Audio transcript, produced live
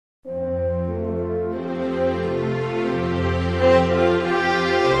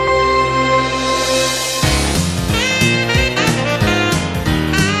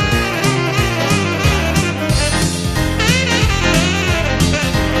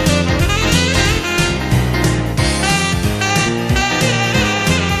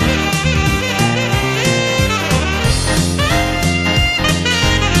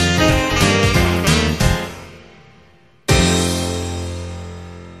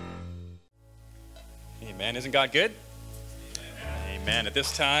Amen. Isn't God good? Amen. At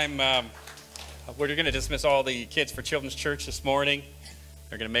this time, we're going to dismiss all the kids for Children's Church this morning.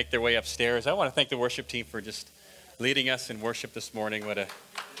 They're going to make their way upstairs. I want to thank the worship team for just leading us in worship this morning. What a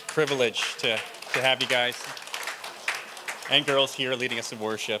privilege to have you guys and girls here leading us in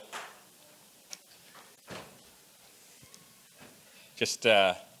worship. Just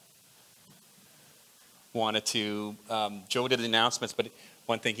wanted to, Joe did the announcements, but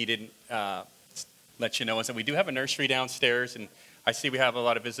one thing he didn't let you know is that we do have a nursery downstairs, and I see we have a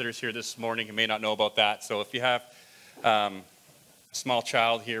lot of visitors here this morning who may not know about that. So if you have a small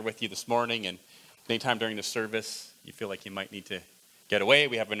child here with you this morning, and anytime during the service you feel like you might need to get away,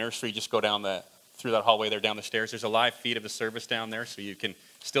 we have a nursery. Just go down through that hallway there down the stairs. There's a live feed of the service down there, so you can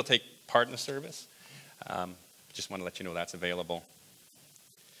still take part in the service. Just want to let you know that's available.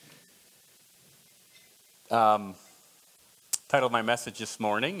 Title of my message this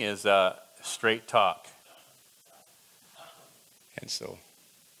morning is Straight Talk. And so,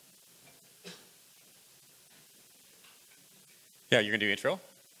 yeah, you're going to do intro?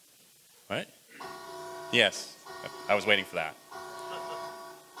 What? Yes, I was waiting for that.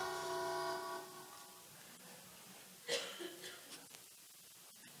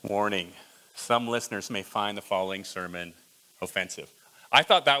 Warning, some listeners may find the following sermon offensive. I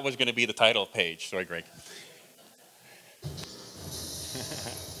thought that was going to be the title page. Sorry, Greg.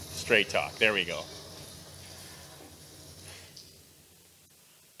 Straight Talk. There we go.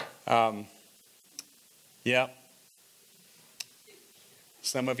 Yeah.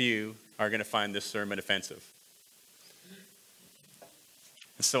 Some of you are going to find this sermon offensive.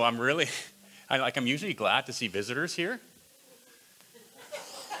 And so I'm usually glad to see visitors here.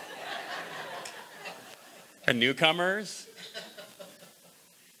 And newcomers.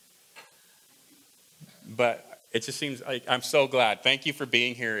 But it just seems like I'm so glad. Thank you for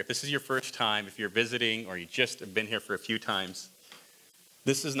being here. If this is your first time, if you're visiting, or you just have been here for a few times,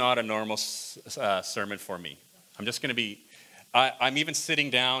 this is not a normal sermon for me. I'm just going to be, I'm even sitting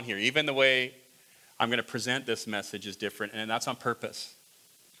down here. Even the way I'm going to present this message is different, and that's on purpose.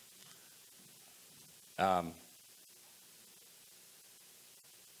 Because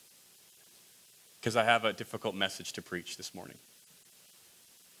I have a difficult message to preach this morning.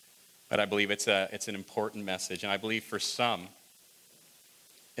 But I believe it's an important message. And I believe for some,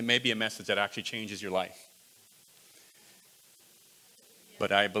 it may be a message that actually changes your life.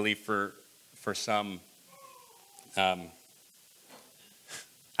 But I believe for some, after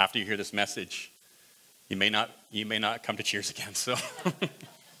you hear this message, you may not come to Cheers again. So,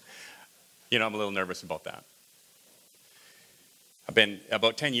 I'm a little nervous about that.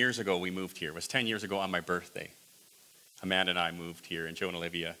 About 10 years ago, we moved here. It was 10 years ago on my birthday. Amanda and I moved here, and Joe and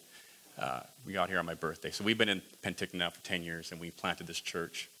Olivia, we got here on my birthday. So we've been in Penticton now for 10 years, and we planted this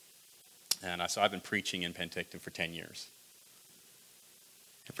church. And so I've been preaching in Penticton for 10 years.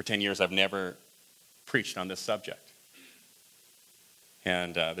 And for 10 years, I've never preached on this subject.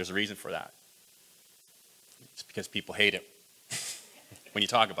 And there's a reason for that. It's because people hate it when you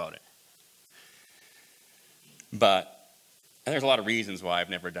talk about it. And there's a lot of reasons why I've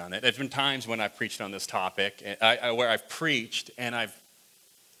never done it. There's been times when I've preached on this topic, where I've preached and I've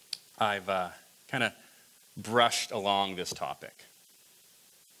kind of brushed along this topic.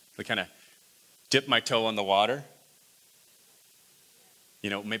 I kind of dipped my toe in the water.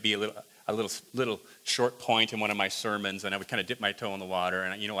 Maybe a little short point in one of my sermons, and I would kind of dip my toe in the water,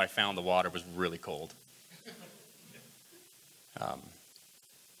 and I found the water was really cold.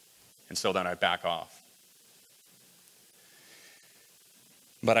 And so then I back off.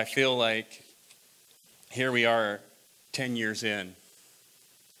 But I feel like here we are 10 years in,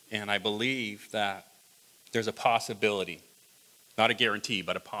 and I believe that there's a possibility, not a guarantee,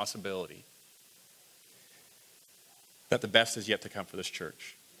 but a possibility, that the best is yet to come for this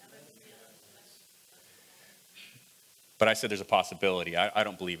church. But I said there's a possibility. I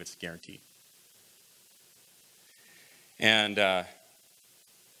don't believe it's guaranteed. And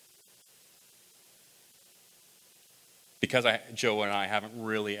because Joe and I haven't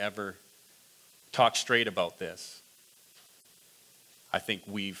really ever talked straight about this, I think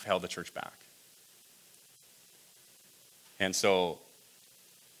we've held the church back. And so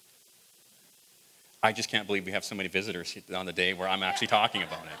I just can't believe we have so many visitors on the day where I'm actually talking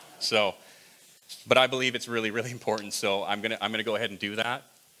about it. So, but I believe it's really, really important. So I'm gonna go ahead and do that.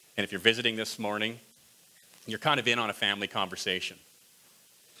 And if you're visiting this morning, you're kind of in on a family conversation.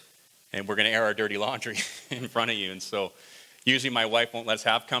 And we're going to air our dirty laundry in front of you. And so usually my wife won't let us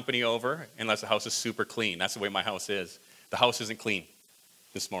have company over unless the house is super clean. That's the way my house is. The house isn't clean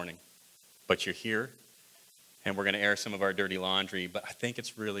this morning. But you're here, and we're going to air some of our dirty laundry. But I think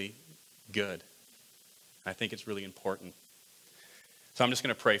it's really good. I think it's really important. So I'm just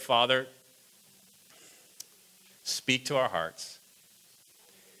going to pray. Father, speak to our hearts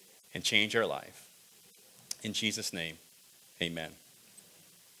and change our life. In Jesus' name, amen.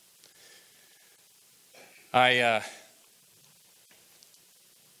 I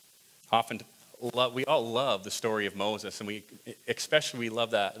we all love the story of Moses, and we especially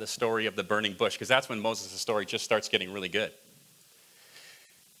love the story of the burning bush, because that's when Moses' story just starts getting really good.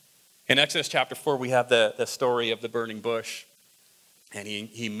 In Exodus chapter 4, we have the story of the burning bush, and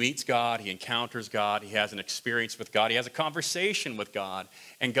he meets God, he encounters God, he has an experience with God, he has a conversation with God,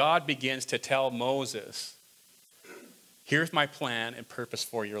 and God begins to tell Moses, here's my plan and purpose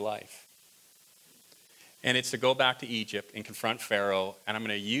for your life. And it's to go back to Egypt and confront Pharaoh, and I'm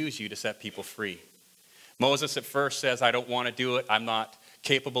going to use you to set people free. Moses at first says, I don't want to do it. I'm not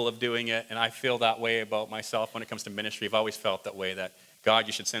capable of doing it. And I feel that way about myself when it comes to ministry. I've always felt that way, that God,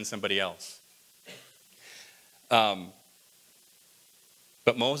 you should send somebody else. But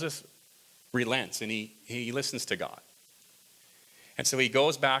Moses relents, and he listens to God. And so he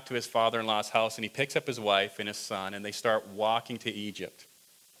goes back to his father-in-law's house, and he picks up his wife and his son, and they start walking to Egypt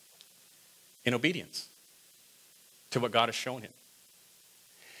in obedience to what God has shown him.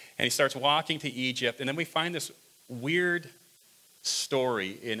 And he starts walking to Egypt, and then we find this weird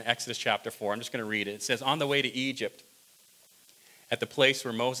story in Exodus chapter 4. I'm just going to read it. It says, on the way to Egypt, at the place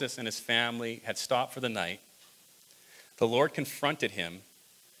where Moses and his family had stopped for the night, the Lord confronted him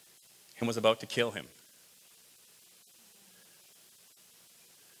and was about to kill him.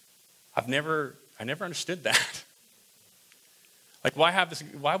 I never understood that. Like,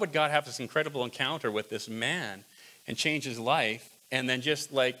 why would God have this incredible encounter with this man and change his life, and then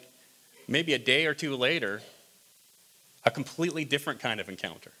just like maybe a day or two later, a completely different kind of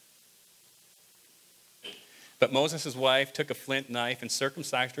encounter? But Moses' wife took a flint knife and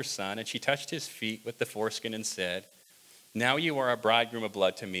circumcised her son, and she touched his feet with the foreskin and said, now you are a bridegroom of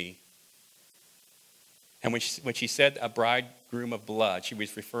blood to me. And when she said a bridegroom of blood, she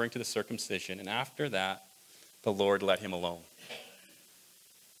was referring to the circumcision, and after that, the Lord let him alone.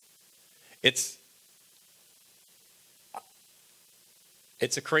 It's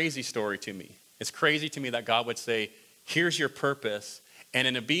a crazy story to me. It's crazy to me that God would say, here's your purpose. And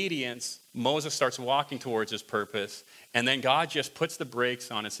in obedience, Moses starts walking towards his purpose. And then God just puts the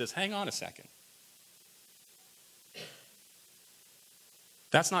brakes on and says, hang on a second.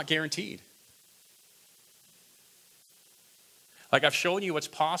 That's not guaranteed. Like, I've shown you what's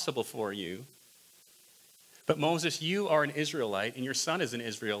possible for you. But Moses, you are an Israelite, and your son is an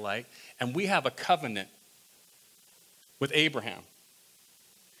Israelite. And we have a covenant with Abraham.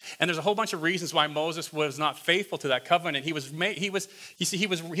 And there's a whole bunch of reasons why Moses was not faithful to that covenant. He wasn't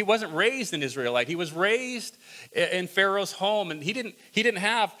raised an Israelite. He was raised in Pharaoh's home, and he didn't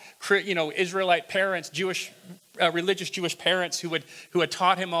have Israelite parents, religious Jewish parents who had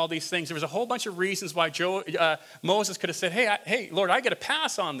taught him all these things. There was a whole bunch of reasons why Moses could have said, "Hey, Lord, I get a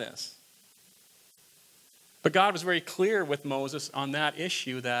pass on this." But God was very clear with Moses on that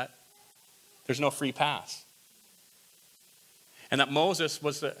issue that there's no free pass. And that Moses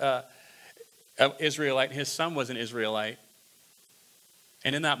was an Israelite, and his son was an Israelite.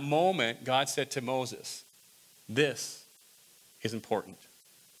 And in that moment, God said to Moses, this is important.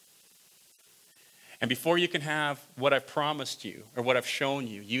 And before you can have what I've promised you or what I've shown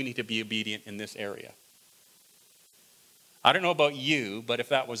you, you need to be obedient in this area. I don't know about you, but if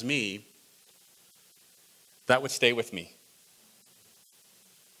that was me, that would stay with me.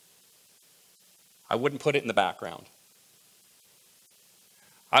 I wouldn't put it in the background.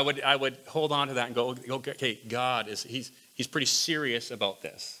 I would hold on to that and go, okay, God he's pretty serious about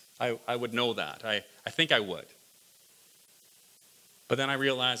this. I would know that. I think I would. But then I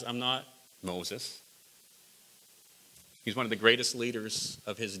realized I'm not Moses. He's one of the greatest leaders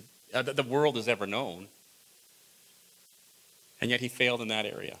of the world has ever known. And yet he failed in that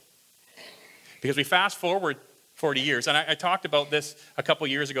area. Because we fast forward 40 years, and I talked about this a couple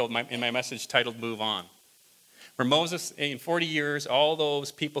years ago in my message titled Move On. Where Moses, in 40 years, all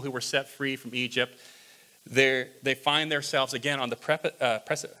those people who were set free from Egypt, they find themselves again on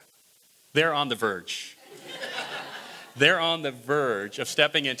the they're on the verge. They're on the verge of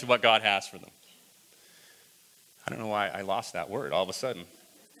stepping into what God has for them. I don't know why I lost that word all of a sudden.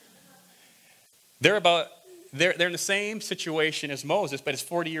 They're in the same situation as Moses, but it's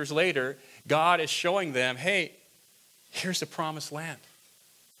 40 years later, God is showing them, hey, here's the promised land.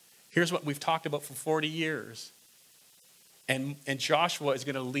 Here's what we've talked about for 40 years. And Joshua is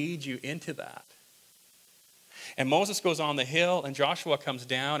going to lead you into that. And Moses goes on the hill, and Joshua comes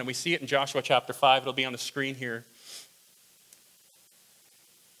down, and we see it in Joshua chapter 5. It'll be on the screen here.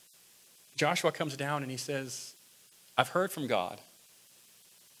 Joshua comes down and he says, I've heard from God.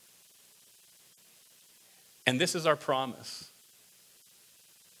 And this is our promise.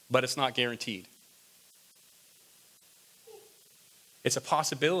 But it's not guaranteed. It's a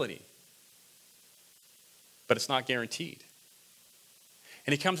possibility. But it's not guaranteed.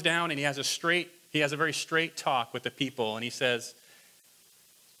 And he comes down and he has a very straight talk with the people, and he says,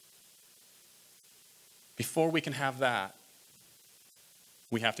 before we can have that,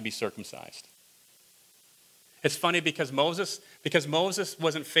 we have to be circumcised. It's funny because Moses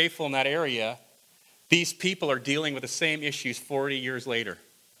wasn't faithful in that area, these people are dealing with the same issues 40 years later.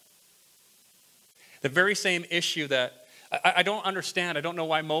 The very same issue that I don't understand. I don't know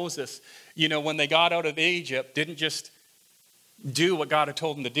why Moses, when they got out of Egypt, didn't just do what God had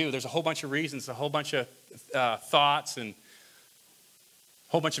told him to do. There's a whole bunch of reasons, a whole bunch of thoughts, and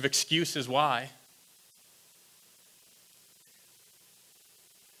a whole bunch of excuses why.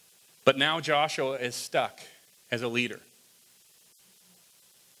 But now Joshua is stuck as a leader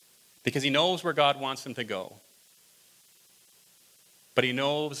because he knows where God wants him to go. But he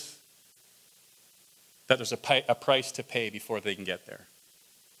knows that there's a price to pay before they can get there.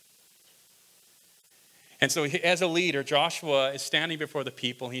 And so as a leader, Joshua is standing before the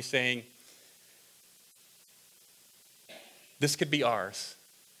people and he's saying, this could be ours,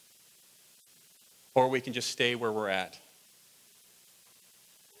 or we can just stay where we're at.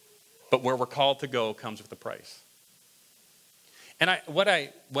 But where we're called to go comes with a price. And what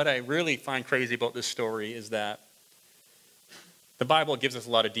I really find crazy about this story is that the Bible gives us a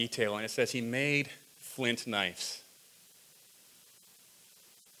lot of detail, and it says he made flint knives.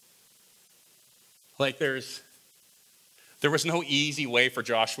 Like there was no easy way for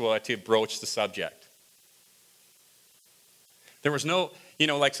Joshua to broach the subject. There was no,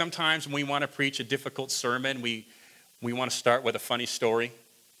 like sometimes when we want to preach a difficult sermon, we want to start with a funny story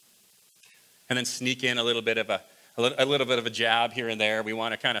and then sneak in a little bit of a jab here and there. We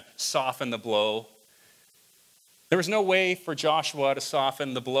want to kind of soften the blow. There was no way for Joshua to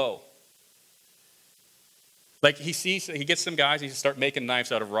soften the blow. Like he gets some guys, he start making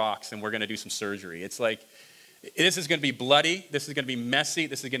knives out of rocks, and we're going to do some surgery. It's like, this is going to be bloody, this is going to be messy,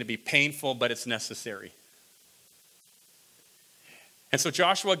 this is going to be painful, but it's necessary. And so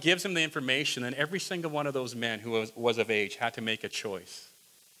Joshua gives him the information, and every single one of those men who was of age had to make a choice.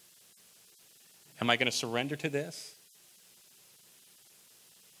 Am I going to surrender to this?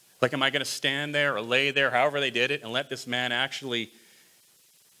 Like, am I going to stand there or lay there, however they did it, and let this man actually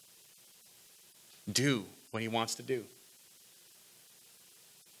do what he wants to do?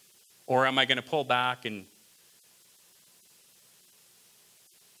 Or am I going to pull back and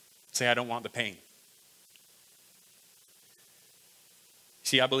say, I don't want the pain?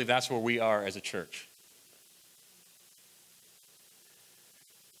 See, I believe that's where we are as a church.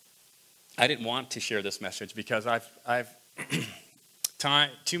 I didn't want to share this message because I've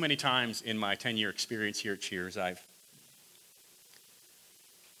too many times in my 10-year experience here at Cheers, I've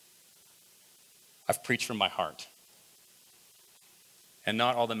preached from my heart. And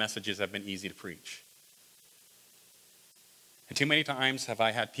not all the messages have been easy to preach. And too many times have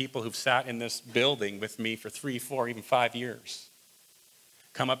I had people who've sat in this building with me for 3, 4, even 5 years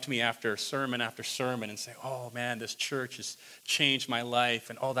come up to me after sermon and say, oh man, this church has changed my life,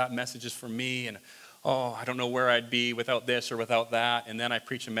 and oh, that message is for me, and oh, I don't know where I'd be without this or without that. And then I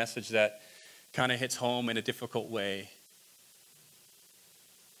preach a message that kind of hits home in a difficult way.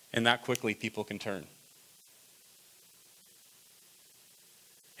 And that quickly people can turn.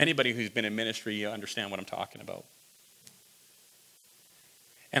 Anybody who's been in ministry, you understand what I'm talking about.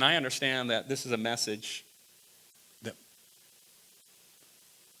 And I understand that this is a message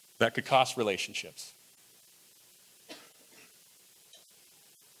that could cost relationships.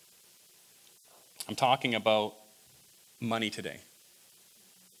 I'm talking about money today.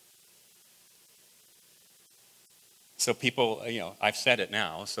 So people, I've said it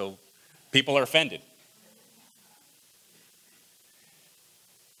now, so people are offended.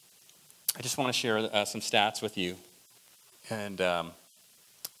 I just want to share some stats with you. And it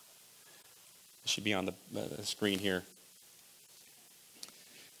should be on the screen here.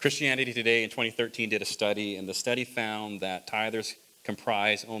 Christianity Today in 2013 did a study, and the study found that tithers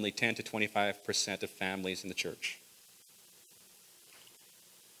comprise only 10 to 25% of families in the church.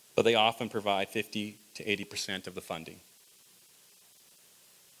 But they often provide 50 to 80% of the funding.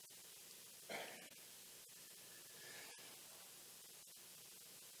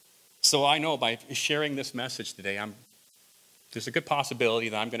 So I know by sharing this message today, there's a good possibility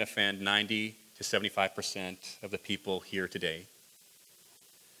that I'm going to offend 90 to 75% of the people here today.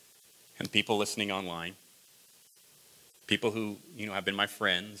 And people listening online, people who have been my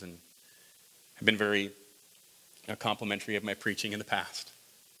friends and have been very complimentary of my preaching in the past.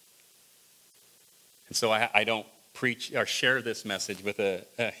 And so I don't preach or share this message with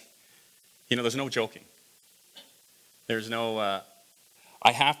there's no joking. There's no,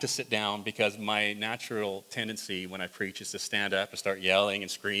 I have to sit down because my natural tendency when I preach is to stand up and start yelling and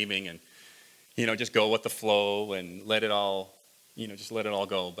screaming and, just go with the flow and let it all, just let it all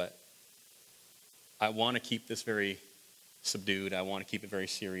go. But I want to keep this very subdued. I want to keep it very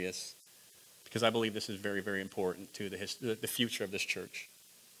serious because I believe this is very, very important to the future of this church.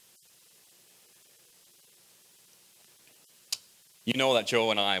 You know that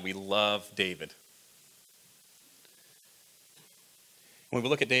Joe and I, we love David. When we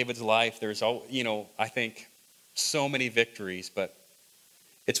look at David's life, there's, I think so many victories, but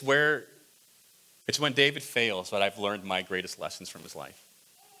it's when David fails that I've learned my greatest lessons from his life.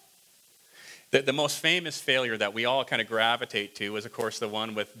 The most famous failure that we all kind of gravitate to is, of course, the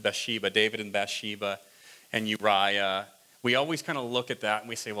one with Bathsheba, David and Bathsheba and Uriah. We always kind of look at that and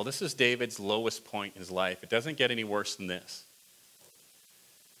we say, well, this is David's lowest point in his life. It doesn't get any worse than this.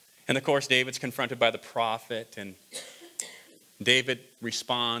 And of course, David's confronted by the prophet, and David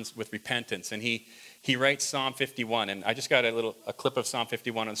responds with repentance. And he writes Psalm 51, and I just got a clip of Psalm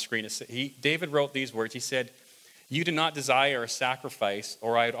 51 on the screen. David wrote these words. He said, "You do not desire a sacrifice,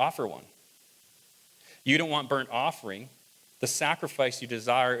 or I would offer one. You don't want burnt offering. The sacrifice you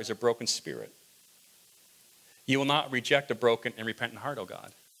desire is a broken spirit. You will not reject a broken and repentant heart, O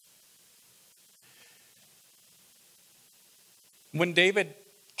God." When David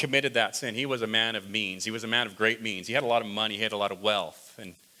committed that sin, he was a man of means. He was a man of great means. He had a lot of money. He had a lot of wealth.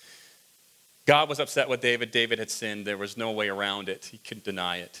 And God was upset with David. David had sinned. There was no way around it. He couldn't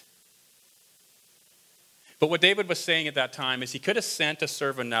deny it. But what David was saying at that time is he could have sent a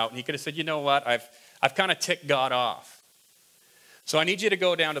servant out and he could have said, you know what, I've kind of ticked God off. So I need you to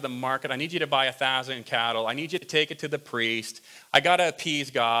go down to the market. I need you to buy 1,000 cattle. I need you to take it to the priest. I got to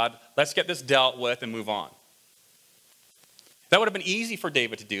appease God. Let's get this dealt with and move on. That would have been easy for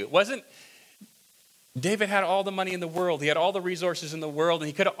David to do. It wasn't. David had all the money in the world. He had all the resources in the world, and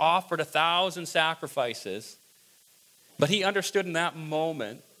he could have offered 1,000 sacrifices. But he understood in that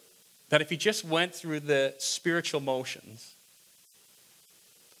moment that if he just went through the spiritual motions,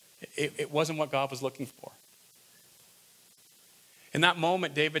 it wasn't what God was looking for. In that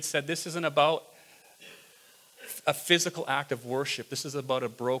moment, David said, this isn't about a physical act of worship. This is about a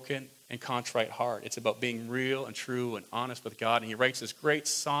broken and contrite heart. It's about being real and true and honest with God. And he writes this great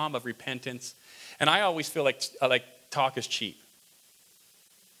psalm of repentance. And I always feel like talk is cheap.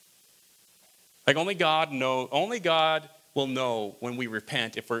 Like only God will know when we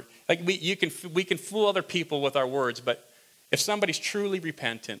repent. If we can fool other people with our words, but if somebody's truly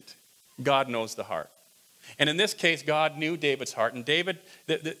repentant, God knows the heart. And in this case, God knew David's heart, and David,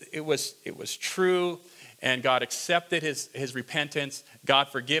 it was true, and God accepted his repentance. God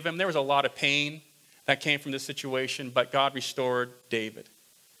forgave him. There was a lot of pain that came from this situation, but God restored David.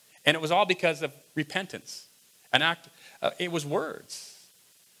 And it was all because of repentance. An act, it was words,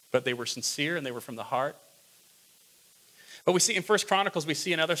 but they were sincere and they were from the heart. But we see in 1 Chronicles, we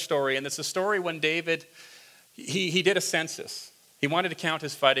see another story, and it's a story when David, he did a census. He wanted to count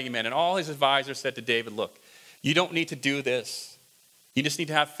his fighting men, and all his advisors said to David, look, you don't need to do this. You just need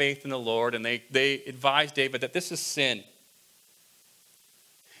to have faith in the Lord. And they advised David that this is sin.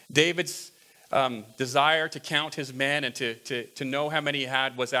 David's desire to count his men and to know how many he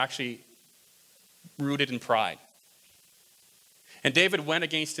had was actually rooted in pride. And David went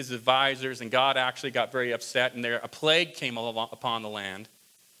against his advisors, and God actually got very upset, and a plague came upon the land.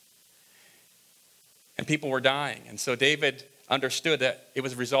 And people were dying. And so David understood that it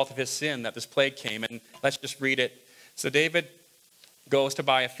was a result of his sin that this plague came. And let's just read it. So David goes to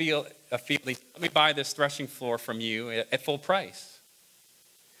buy a field. He said, let me buy this threshing floor from you at full price.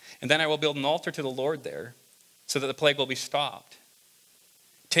 And then I will build an altar to the Lord there so that the plague will be stopped.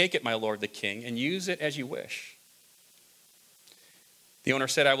 Take it, my lord the king, and use it as you wish. The owner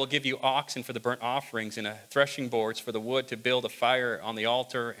said, I will give you oxen for the burnt offerings and threshing boards for the wood to build a fire on the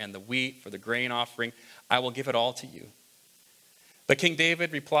altar and the wheat for the grain offering. I will give it all to you. But King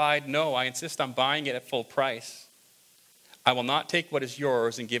David replied, no, I insist on buying it at full price. I will not take what is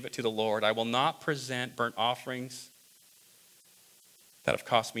yours and give it to the Lord. I will not present burnt offerings that have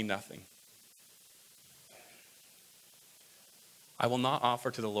cost me nothing. I will not offer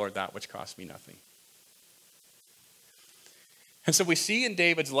to the Lord that which cost me nothing. And so we see in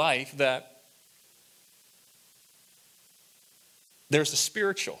David's life that there's a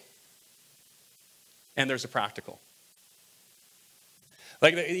spiritual and there's a practical.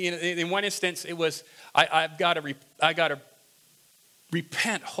 Like in one instance, it was I got to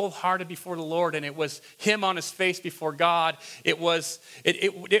repent wholehearted before the Lord, and it was him on his face before God. It was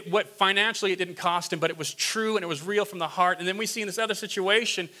what financially it didn't cost him, but it was true and it was real from the heart. And then we see in this other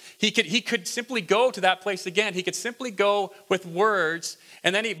situation, he could simply go to that place again. He could simply go with words,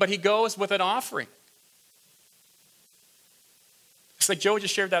 and then he goes with an offering. It's like Joe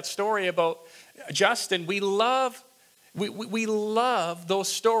just shared that story about Justin. We love those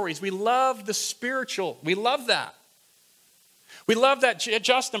stories. We love the spiritual. We love that. We love that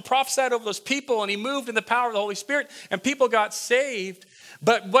Justin prophesied over those people and he moved in the power of the Holy Spirit and people got saved.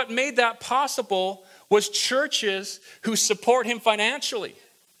 But what made that possible was churches who support him financially.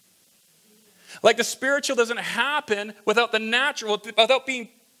 Like the spiritual doesn't happen without the natural, without being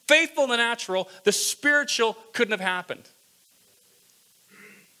faithful in the natural, the spiritual couldn't have happened.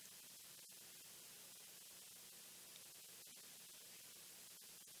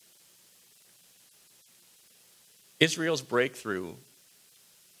 Israel's breakthrough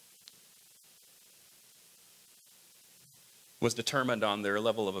was determined on their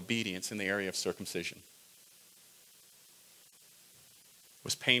level of obedience in the area of circumcision. It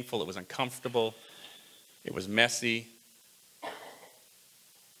was painful, it was uncomfortable, it was messy,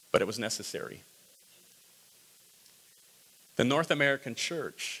 but it was necessary. The North American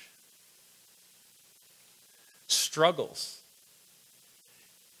church struggles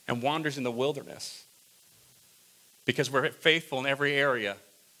and wanders in the wilderness because we're faithful in every area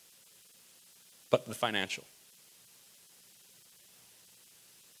but the financial.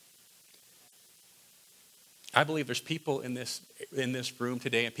 I believe there's people in this room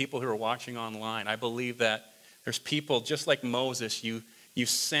today and people who are watching online. I believe that there's people just like Moses, you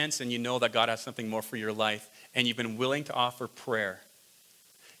sense and you know that God has something more for your life, and you've been willing to offer prayer.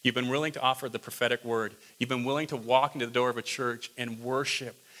 You've been willing to offer the prophetic word. You've been willing to walk into the door of a church and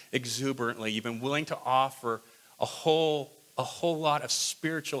worship exuberantly. You've been willing to offer a whole lot of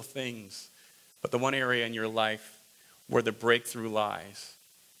spiritual things. But the one area in your life where the breakthrough lies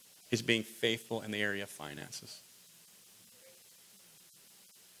is being faithful in the area of finances.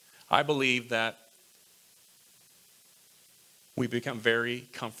 I believe that we become very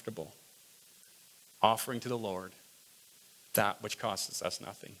comfortable offering to the Lord that which costs us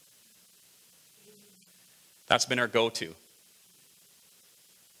nothing. That's been our go-to.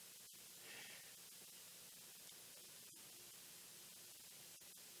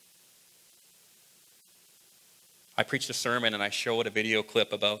 I preached a sermon and I showed a video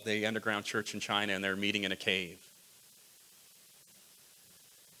clip about the underground church in China and they're meeting in a cave.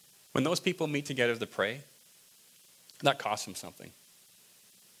 When those people meet together to pray, that costs them something.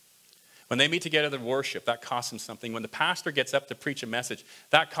 When they meet together to worship, that costs them something. When the pastor gets up to preach a message,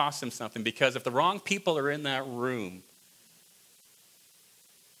 that costs them something, because if the wrong people are in that room,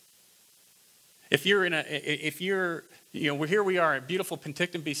 here we are in beautiful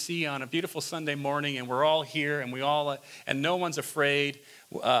Penticton, BC on a beautiful Sunday morning, and we're all here and no one's afraid,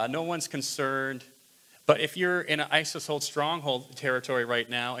 no one's concerned. But if you're in an ISIS stronghold territory right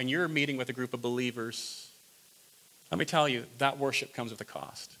now and you're meeting with a group of believers, let me tell you, that worship comes with a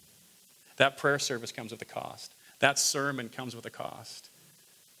cost. That prayer service comes with a cost. That sermon comes with a cost.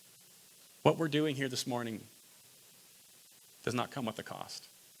 What we're doing here this morning does not come with a cost.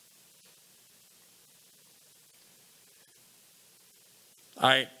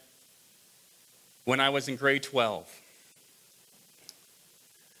 When I was in grade 12,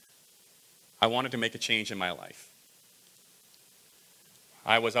 I wanted to make a change in my life.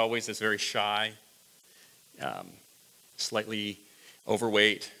 I was always this very shy, slightly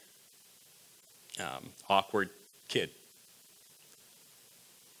overweight, awkward kid.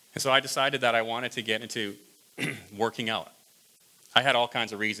 And so I decided that I wanted to get into working out. I had all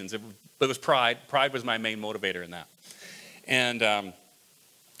kinds of reasons. It was pride. Pride was my main motivator in that. And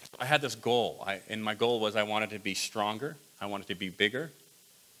I had this goal. And my goal was I wanted to be stronger. I wanted to be bigger.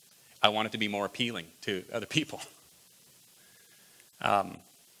 I wanted to be more appealing to other people. And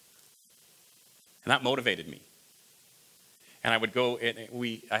that motivated me. And I would go,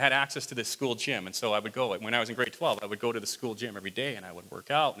 I had access to this school gym, and so I would go. When I was in grade 12, I would go to the school gym every day, and I would work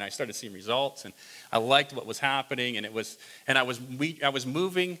out, and I started seeing results, and I liked what was happening, and I was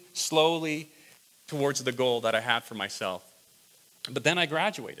moving slowly towards the goal that I had for myself. But then I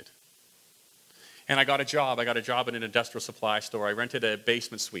graduated, and I got a job. I got a job in an industrial supply store. I rented a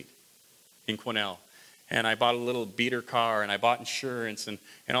basement suite in Quesnel, and I bought a little beater car, and I bought insurance, and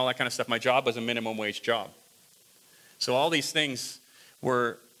all that kind of stuff. My job was a minimum wage job. So all these things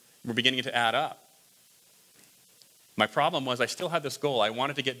were beginning to add up. My problem was I still had this goal. I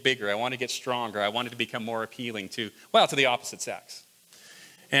wanted to get bigger. I wanted to get stronger. I wanted to become more appealing to the opposite sex.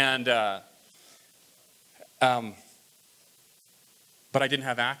 And But I didn't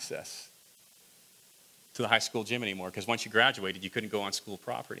have access to the high school gym anymore because once you graduated, you couldn't go on school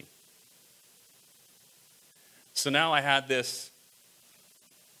property. So now I had this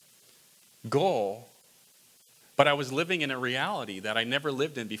goal, but I was living in a reality that I never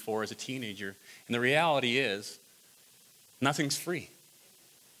lived in before as a teenager. And the reality is, nothing's free.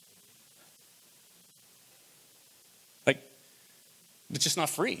 Like, it's just not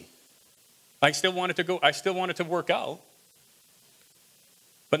free. I still wanted to work out.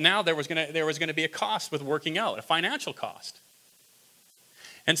 But now there was gonna be a cost with working out, a financial cost.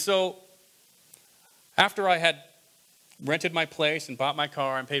 And so after I had rented my place and bought my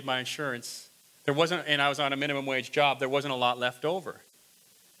car and paid my insurance, and I was on a minimum wage job, there wasn't a lot left over.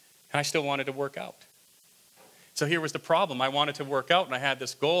 And I still wanted to work out. So here was the problem. I wanted to work out and I had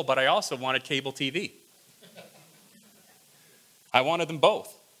this goal, but I also wanted cable TV. I wanted them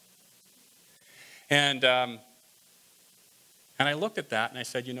both. And I looked at that and I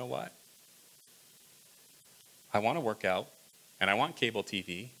said, you know what? I want to work out and I want cable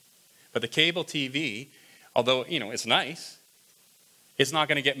TV, but the cable TV, although, it's nice, it's not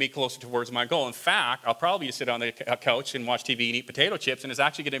going to get me closer towards my goal. In fact, I'll probably just sit on the couch and watch TV and eat potato chips, and it's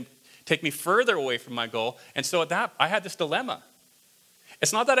actually going to take me further away from my goal. And so I had this dilemma.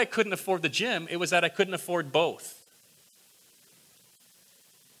 It's not that I couldn't afford the gym, it was that I couldn't afford both.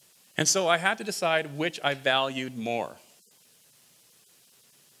 And so I had to decide which I valued more.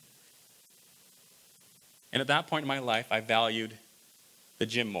 And at that point in my life, I valued the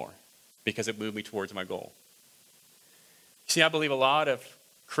gym more because it moved me towards my goal. See, I believe a lot of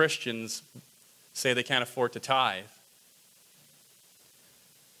Christians say they can't afford to tithe.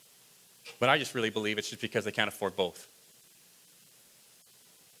 But I just really believe it's just because they can't afford both.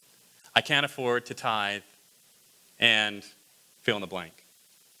 I can't afford to tithe and fill in the blank.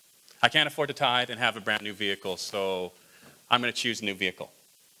 I can't afford to tithe and have a brand new vehicle, so I'm going to choose a new vehicle.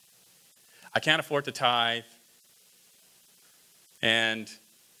 I can't afford to tithe and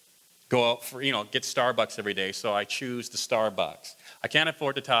go out for, get Starbucks every day, so I choose the Starbucks. I can't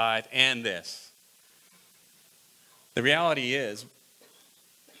afford to tithe and this. The reality is,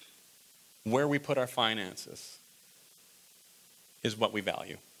 where we put our finances is what we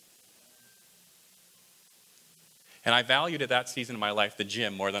value. And I valued at that season of my life the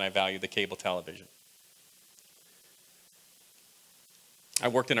gym more than I valued the cable television. I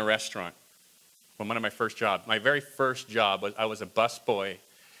worked in a restaurant. One of my first jobs. My very first job was I was a busboy,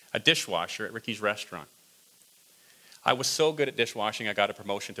 a dishwasher at Ricky's restaurant. I was so good at dishwashing, I got a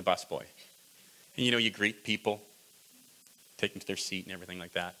promotion to busboy. And you greet people, take them to their seat and everything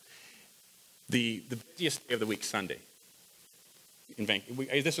like that. The busiest day of the week, Sunday. In Vancouver,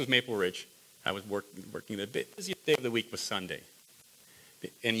 this was Maple Ridge. I was working. The busiest day of the week was Sunday.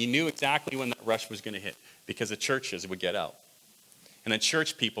 And you knew exactly when that rush was going to hit because the churches would get out. And then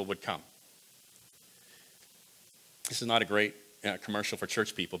church people would come. This is not a great commercial for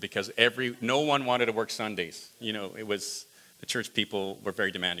church people because no one wanted to work Sundays. The church people were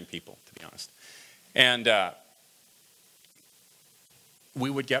very demanding people, to be honest. And we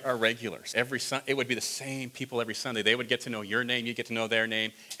would get our regulars. It would be the same people every Sunday. They would get to know your name, you get to know their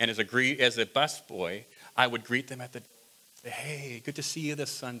name. And as a busboy, I would greet them at the door. Say, hey, good to see you this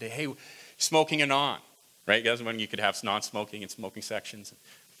Sunday. Hey, smoking or non, right? That's when you could have non-smoking and smoking sections.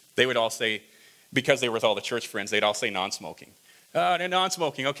 They would all say, because they were with all the church friends, they'd all say non-smoking.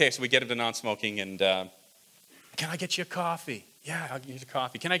 Non-smoking. Okay, so we get into non-smoking and can I get you a coffee? Yeah, I'll get you a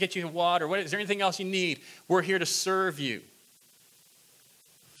coffee. Can I get you water? Is there anything else you need? We're here to serve you.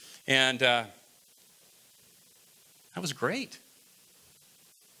 And that was great.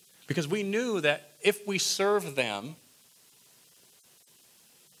 Because we knew that if we served them,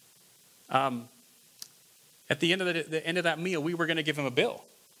 at the end of that meal, we were going to give them a bill.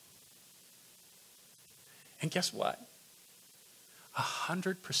 And guess what?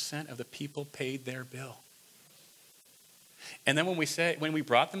 100% of the people paid their bill. And then when we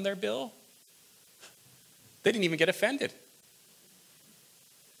brought them their bill, they didn't even get offended.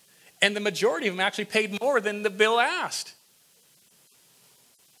 And the majority of them actually paid more than the bill asked.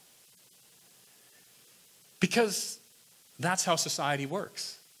 Because that's how society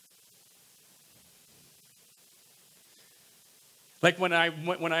works. Like when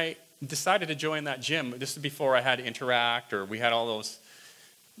I decided to join that gym, this is before I had Interact or we had all those,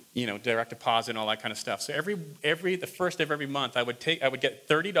 direct deposit and all that kind of stuff. So the first of every month, I would get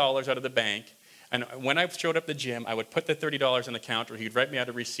 $30 out of the bank. And when I showed up at the gym, I would put the $30 on the counter. He'd write me out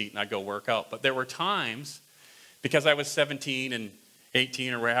a receipt and I'd go work out. But there were times, because I was 17 and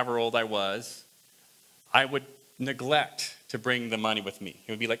 18 or however old I was, I would neglect to bring the money with me.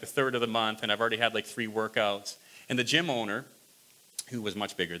 It would be like the third of the month and I've already had like 3 workouts. And the gym owner, who was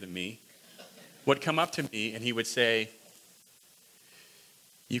much bigger than me, would come up to me and he would say,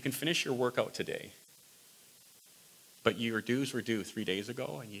 you can finish your workout today, but your dues were due 3 days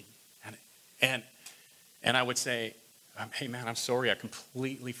ago. And I would say, hey man, I'm sorry, I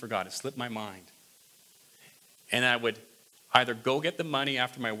completely forgot. It slipped my mind. And I would either go get the money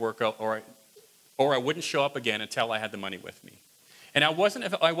after my workout or I wouldn't show up again until I had the money with me. And I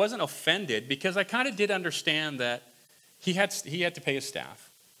wasn't offended because I kind of did understand that he had to pay his staff.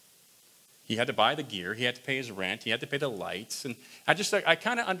 He had to buy the gear. He had to pay his rent. He had to pay the lights. And I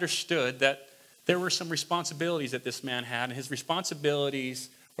kind of understood that there were some responsibilities that this man had, and his responsibilities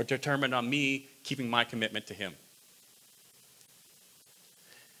were determined on me keeping my commitment to him.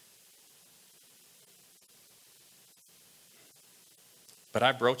 But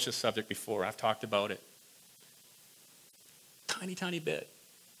I've broached this subject before. I've talked about it. Tiny, tiny bit.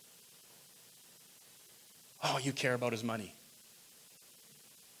 Oh, you care about his money.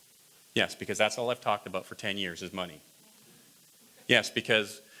 Yes, because that's all I've talked about for 10 years is money. Yes,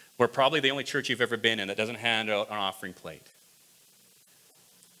 because we're probably the only church you've ever been in that doesn't hand out an offering plate.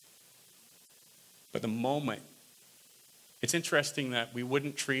 But the moment, it's interesting that we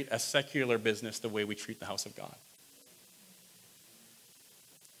wouldn't treat a secular business the way we treat the house of God.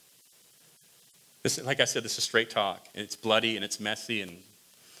 This, like I said, this is straight talk. It's bloody and it's messy and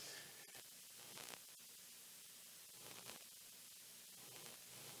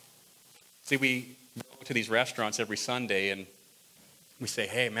see, we go to these restaurants every Sunday and we say,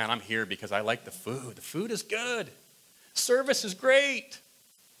 hey, man, I'm here because I like the food. The food is good. Service is great.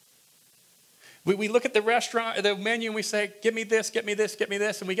 We look at the restaurant, the menu, and we say, give me this, get me this, get me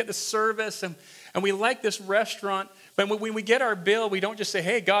this. And we get the service, and we like this restaurant. But when we get our bill, we don't just say,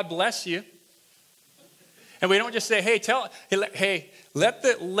 hey, God bless you. And we don't just say, hey, let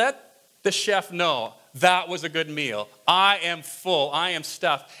the chef know that was a good meal. I am full. I am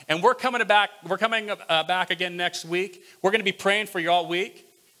stuffed. And we're coming back again next week. We're going to be praying for you all week.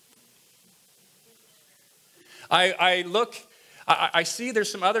 I see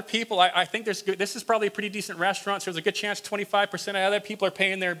there's some other people. I think this is probably a pretty decent restaurant, so there's a good chance 25% of other people are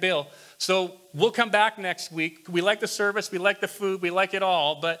paying their bill. So we'll come back next week. We like the service. We like the food. We like it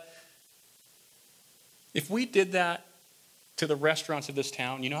all. But if we did that to the restaurants of this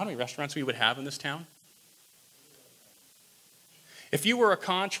town, you know how many restaurants we would have in this town? If you were a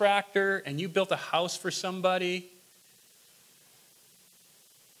contractor and you built a house for somebody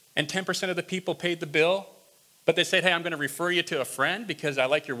and 10% of the people paid the bill, but they said, hey, I'm going to refer you to a friend because I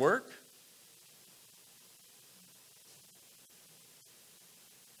like your work.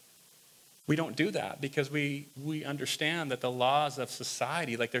 We don't do that because we understand that the laws of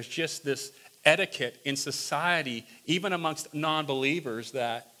society, like there's just this etiquette in society, even amongst non-believers,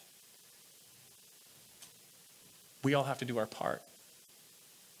 that we all have to do our part.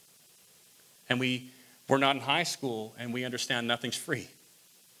 And we're not in high school and we understand nothing's free.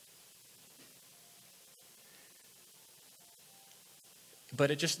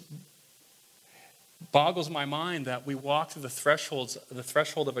 But it just boggles my mind that we walk through the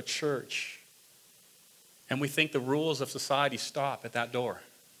threshold of a church and we think the rules of society stop at that door.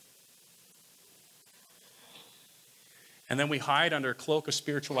 And then we hide under a cloak of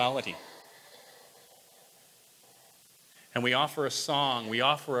spirituality. And we offer a song, we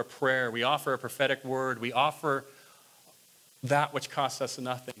offer a prayer, we offer a prophetic word, we offer that which costs us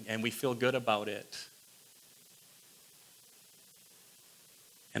nothing, and we feel good about it.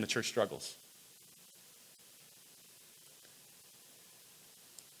 And the church struggles.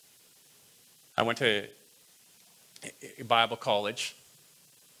 I went to a Bible college.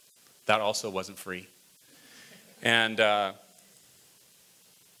 That also wasn't free. And I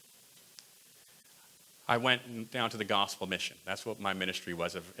went down to the gospel mission. That's what my ministry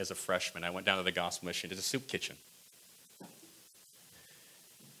was as a freshman. I went down to the gospel mission. It's a soup kitchen.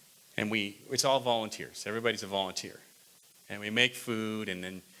 And it's all volunteers. Everybody's a volunteer. And we make food, and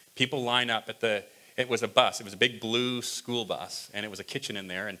then people line up it was a bus. It was a big blue school bus, and it was a kitchen in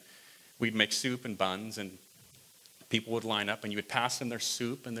there, and we'd make soup and buns, and people would line up, and you would pass them their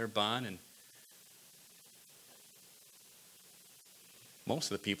soup and their bun, and most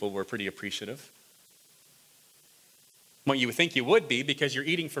of the people were pretty appreciative. Well, you would think you would be because you're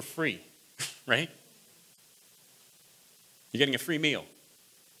eating for free, right? You're getting a free meal.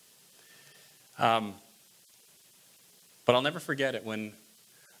 But I'll never forget it when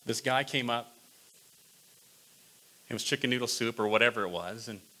this guy came up. It was chicken noodle soup or whatever it was.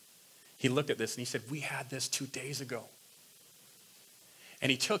 And he looked at this and he said, we had this 2 days ago.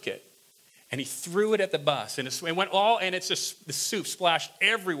 And he took it and he threw it at the bus. And it went and it's just, the soup splashed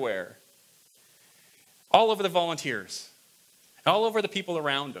everywhere. All over the volunteers. all over the people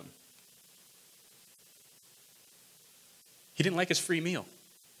around him. He didn't like his free meal.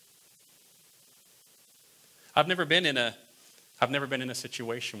 I've never been in a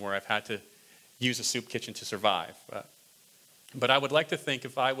situation where I've had to use a soup kitchen to survive. But I would like to think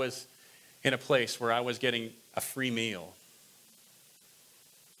if I was in a place where I was getting a free meal,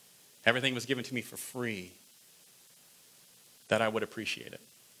 everything was given to me for free, that I would appreciate it.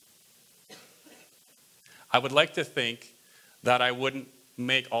 I would like to think that I wouldn't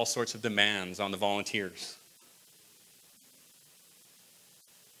make all sorts of demands on the volunteers.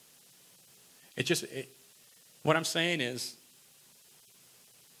 What I'm saying is,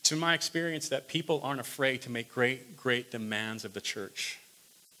 to my experience, that people aren't afraid to make great demands of the church.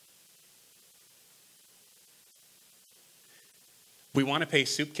 We want to pay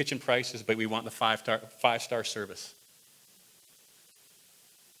soup kitchen prices, but we want the five-star service.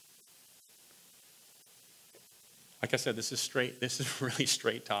 Like I said, this is really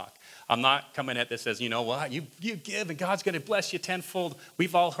straight talk. I'm not coming at this as, you know what, you give and God's going to bless you tenfold.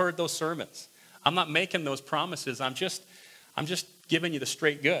 We've all heard those sermons. I'm not making those promises. I'm just giving you the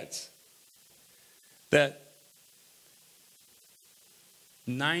straight goods. That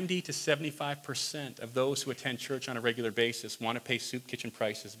 90 to 75% of those who attend church on a regular basis want to pay soup kitchen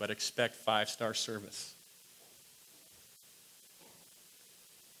prices but expect five-star service.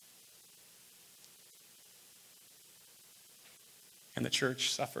 And the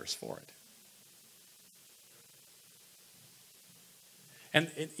church suffers for it.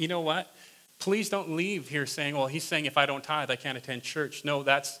 And you know what? Please don't leave here saying, well, he's saying if I don't tithe, I can't attend church. No,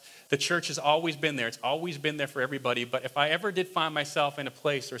 the church has always been there. It's always been there for everybody. But if I ever did find myself in a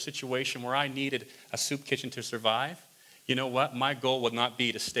place or a situation where I needed a soup kitchen to survive, you know what? My goal would not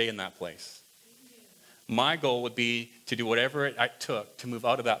be to stay in that place. My goal would be to do whatever it took to move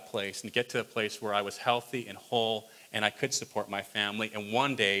out of that place and get to a place where I was healthy and whole and I could support my family. And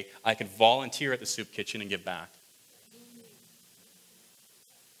one day I could volunteer at the soup kitchen and give back.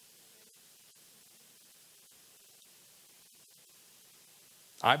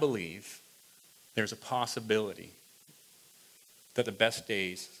 I believe there's a possibility that the best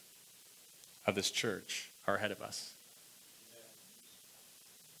days of this church are ahead of us.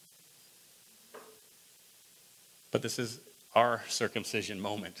 But this is our circumcision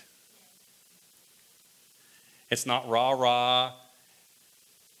moment. It's not rah,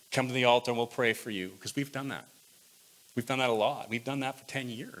 come to the altar and we'll pray for you, because we've done that. We've done that a lot. We've done that for 10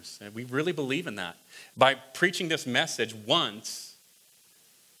 years, and we really believe in that. By preaching this message once,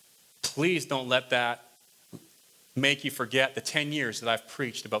 please don't let that make you forget the 10 years that I've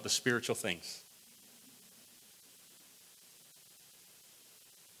preached about the spiritual things.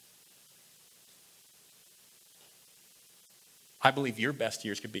 I believe your best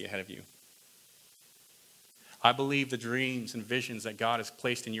years could be ahead of you. I believe the dreams and visions that God has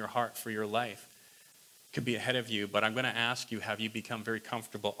placed in your heart for your life could be ahead of you, but I'm going to ask you, have you become very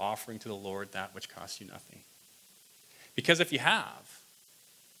comfortable offering to the Lord that which costs you nothing? Because if you have,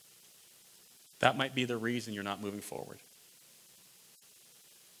 that might be the reason you're not moving forward.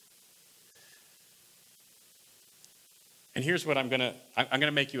 And here's what I'm going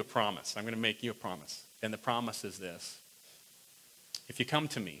to make you a promise. I'm going to make you a promise. And the promise is this. If you come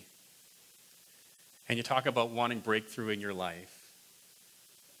to me and you talk about wanting breakthrough in your life,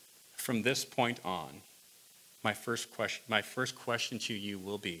 from this point on, my first question to you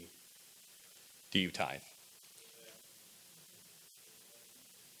will be, do you tithe?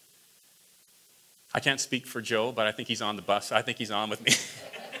 I can't speak for Joe, but I think he's on the bus. I think he's on with me.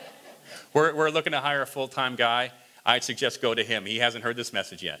 We're looking to hire a full-time guy. I'd suggest go to him. He hasn't heard this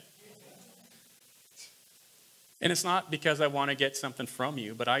message yet. And it's not because I want to get something from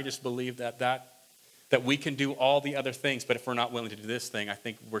you, but I just believe that we can do all the other things, but if we're not willing to do this thing, I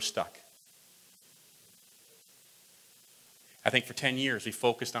think we're stuck. I think for 10 years we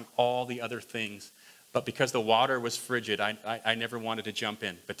focused on all the other things, but because the water was frigid, I never wanted to jump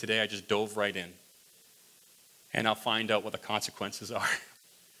in. But today I just dove right in. And I'll find out what the consequences are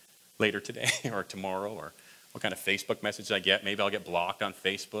later today or tomorrow, or what kind of Facebook message I get. Maybe I'll get blocked on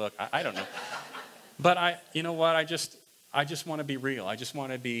Facebook. I don't know. But you know what? I just want to be real. I just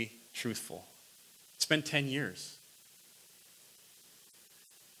want to be truthful. It's been 10 years.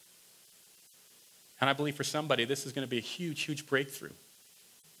 And I believe for somebody, this is going to be a huge, huge breakthrough.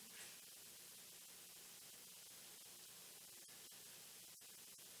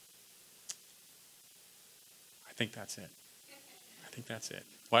 I think that's it. I think that's it.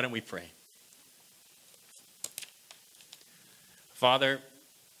 Why don't we pray? Father,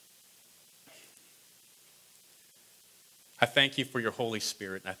 I thank you for your Holy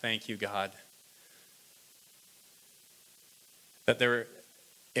Spirit. And I thank you, God, that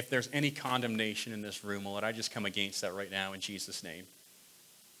if there's any condemnation in this room, Lord, I just come against that right now in Jesus' name.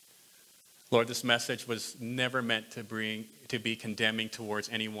 Lord, this message was never meant to be condemning towards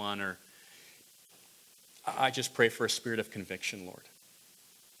anyone, or I just pray for a spirit of conviction, Lord.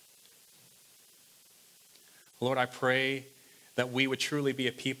 Lord, I pray that we would truly be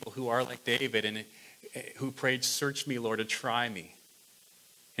a people who are like David and who prayed, search me, Lord, and try me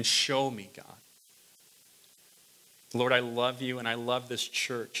and show me, God. Lord, I love you and I love this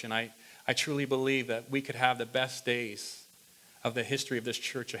church, and I truly believe that we could have the best days of the history of this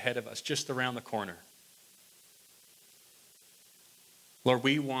church ahead of us, just around the corner. Lord,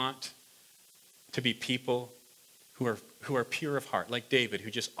 we want to be people who are pure of heart, like David, who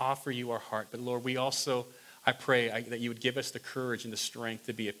just offer you our heart. But Lord, we also, I pray that you would give us the courage and the strength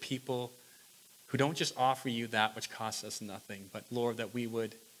to be a people who don't just offer you that which costs us nothing, but Lord, that we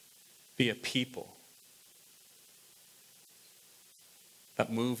would be a people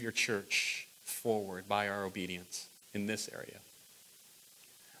that move your church forward by our obedience in this area.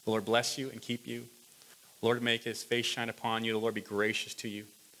 The Lord bless you and keep you. The Lord make his face shine upon you. The Lord be gracious to you.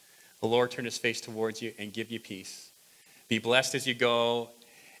 The Lord turn his face towards you and give you peace. Be blessed as you go.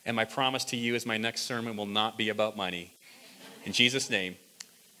 And my promise to you is my next sermon will not be about money. In Jesus' name,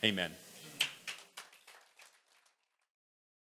 amen.